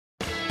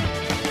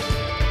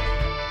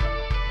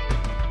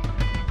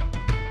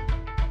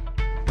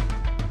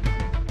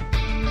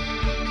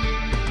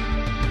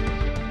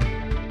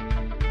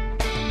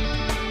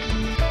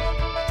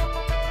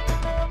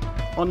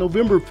On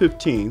November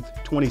 15,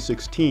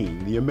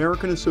 2016, the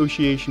American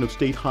Association of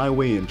State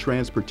Highway and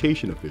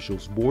Transportation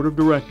Officials Board of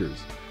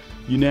Directors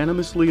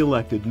unanimously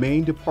elected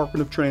Maine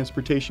Department of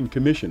Transportation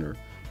Commissioner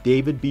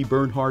David B.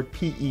 Bernhardt,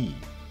 P.E.,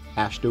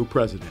 AASHTO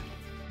President.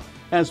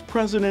 As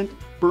President,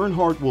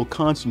 Bernhardt will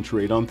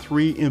concentrate on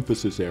three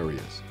emphasis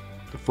areas,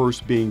 the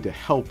first being to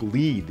help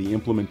lead the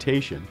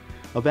implementation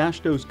of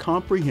AASHTO's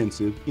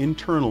comprehensive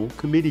internal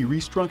committee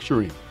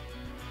restructuring.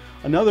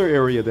 Another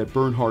area that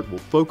Bernhardt will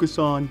focus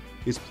on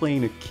is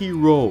playing a key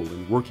role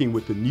in working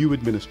with the new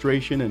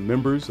administration and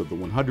members of the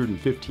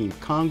 115th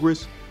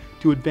Congress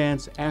to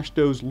advance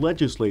AASHTO's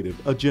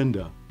legislative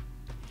agenda.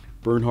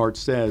 Bernhardt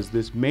says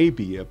this may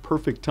be a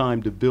perfect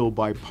time to build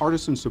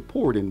bipartisan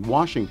support in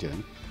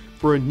Washington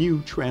for a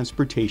new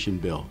transportation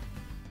bill.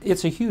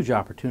 It's a huge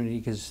opportunity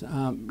because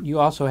you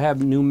also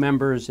have new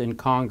members in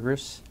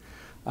Congress.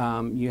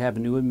 You have a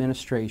new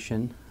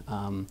administration.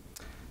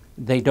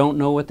 They don't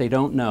know what they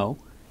don't know.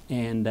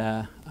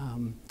 And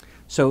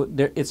so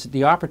it's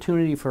the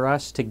opportunity for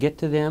us to get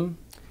to them,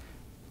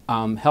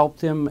 help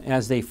them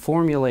as they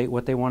formulate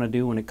what they want to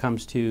do when it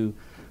comes to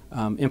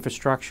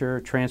infrastructure,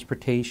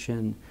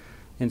 transportation.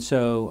 And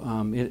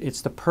so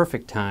it's the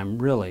perfect time,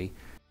 really.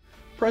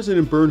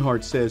 President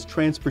Bernhardt says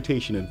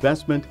transportation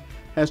investment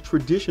has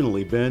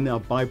traditionally been a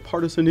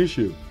bipartisan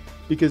issue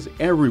because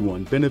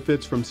everyone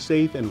benefits from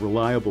safe and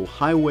reliable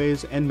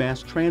highways and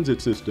mass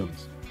transit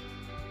systems.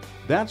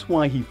 That's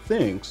why he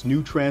thinks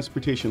new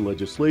transportation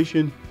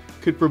legislation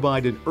could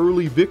provide an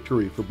early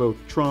victory for both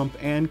Trump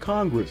and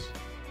Congress.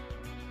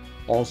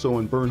 Also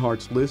on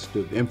Bernhardt's list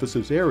of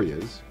emphasis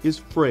areas is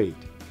freight.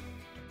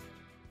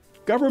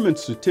 Government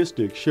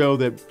statistics show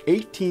that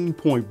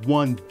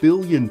 18.1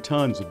 billion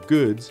tons of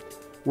goods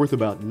worth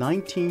about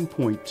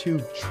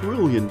 $19.2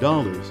 trillion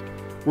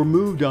were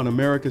moved on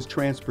America's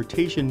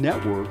transportation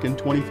network in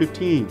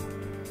 2015.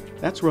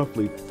 That's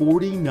roughly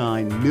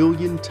 49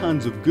 million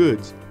tons of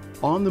goods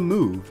on the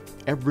move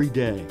every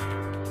day.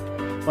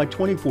 By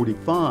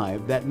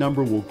 2045, that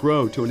number will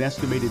grow to an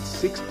estimated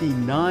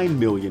 69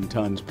 million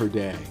tons per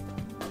day.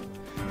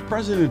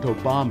 President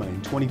Obama in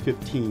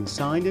 2015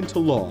 signed into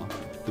law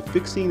the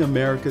Fixing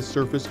America's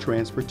Surface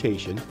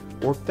Transportation,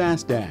 or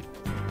FAST Act.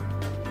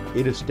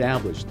 It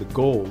established the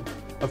goal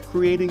of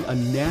creating a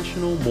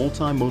national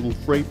multimodal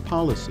freight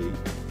policy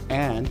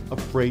and a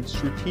freight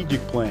strategic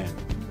plan.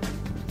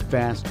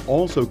 FAST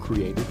also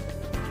created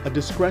a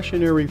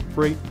discretionary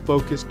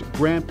freight-focused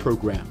grant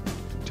program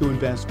to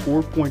invest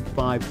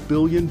 $4.5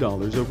 billion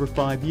over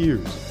 5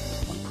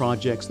 years on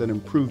projects that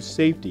improve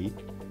safety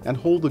and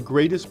hold the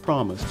greatest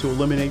promise to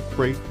eliminate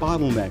freight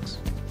bottlenecks.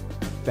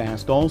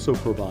 FAST also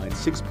provides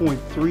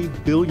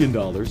 $6.3 billion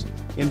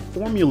in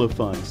formula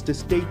funds to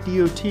state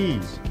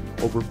DOTs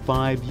over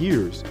 5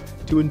 years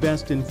to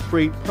invest in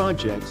freight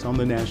projects on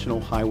the National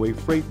Highway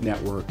Freight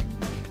Network,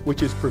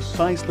 which is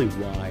precisely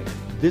why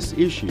this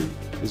issue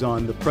is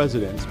on the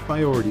President's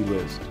priority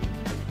list.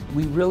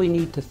 We really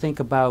need to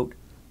think about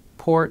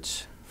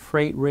ports,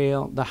 freight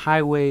rail, the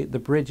highway, the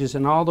bridges,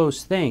 and all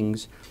those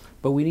things,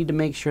 but we need to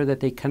make sure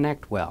that they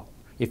connect well.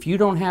 If you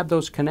don't have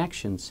those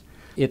connections,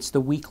 it's the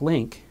weak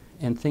link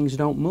and things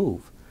don't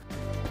move.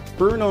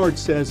 Bernhardt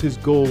says his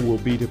goal will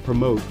be to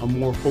promote a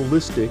more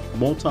holistic,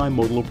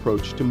 multimodal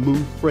approach to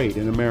move freight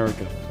in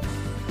America.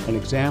 An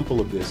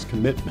example of this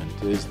commitment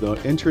is the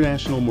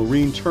International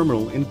Marine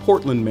Terminal in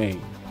Portland,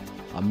 Maine,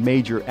 a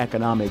major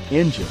economic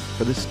engine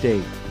for the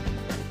state.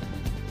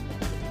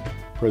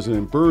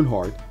 President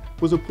Bernhardt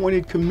was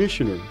appointed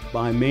commissioner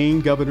by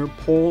Maine Governor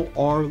Paul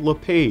R.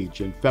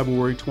 LePage in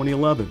February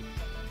 2011.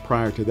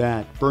 Prior to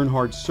that,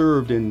 Bernhardt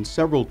served in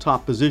several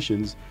top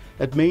positions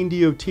at Maine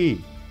DOT,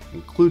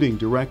 including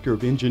Director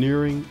of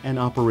Engineering and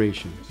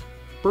Operations.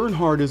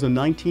 Bernhardt is a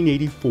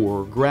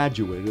 1984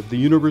 graduate of the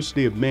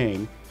University of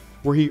Maine,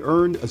 where he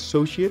earned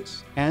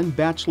Associate's and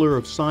Bachelor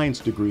of Science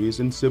degrees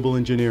in Civil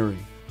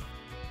Engineering.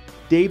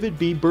 David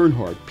B.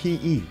 Bernhardt,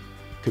 P.E.,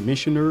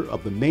 Commissioner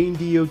of the Maine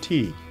DOT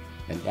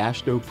and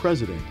AASHTO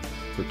President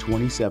for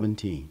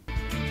 2017.